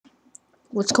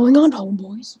What's going on,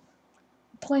 homeboys?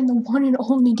 Playing the one and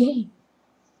only game,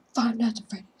 Five Nights at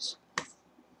Freddy's.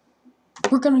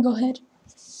 We're gonna go ahead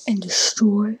and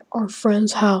destroy our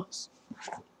friend's house.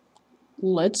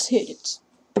 Let's hit it.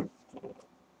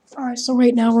 Alright, so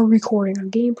right now we're recording our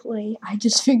gameplay. I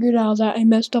just figured out that I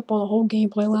messed up on the whole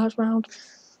gameplay last round.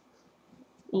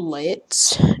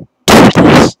 Let's do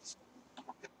this.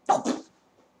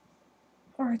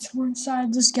 Alright, so we're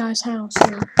inside this guy's house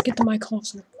here. Get the mic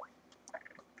closer.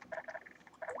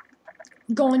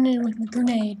 Going in with the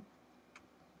grenade.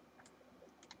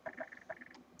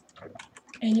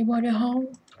 Anybody home?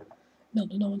 No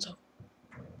one's home.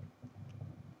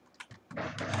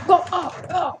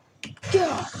 Oh,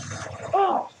 God.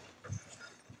 Oh,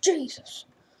 Jesus.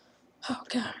 Oh,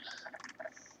 God.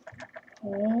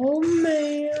 Oh,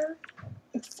 man.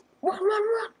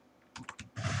 Run.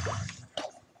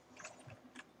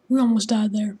 We almost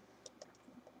died there.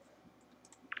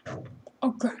 Oh,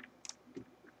 God.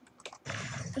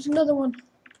 There's another one.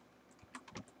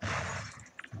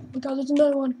 Oh, God, there's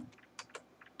another one.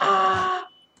 Ah!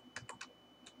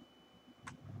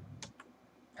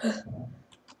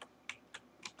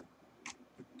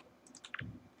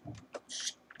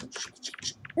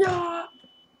 Ah!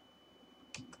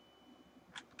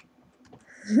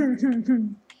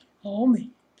 Oh,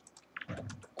 man.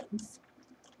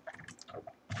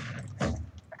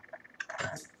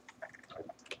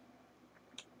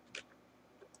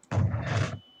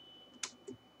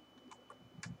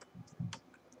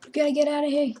 We gotta get out of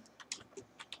here.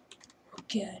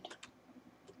 Good.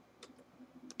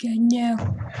 Good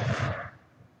now.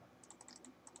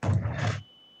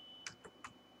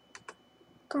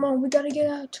 Come on, we gotta get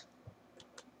out.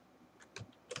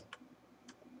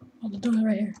 Oh, the door's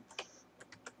right here.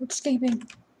 We're escaping.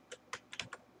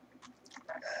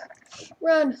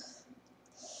 Run.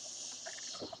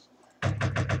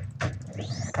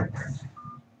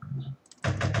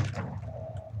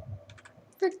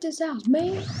 Frick this house,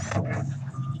 man.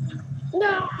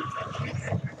 No.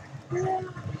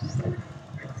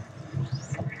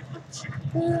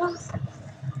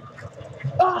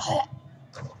 Oh.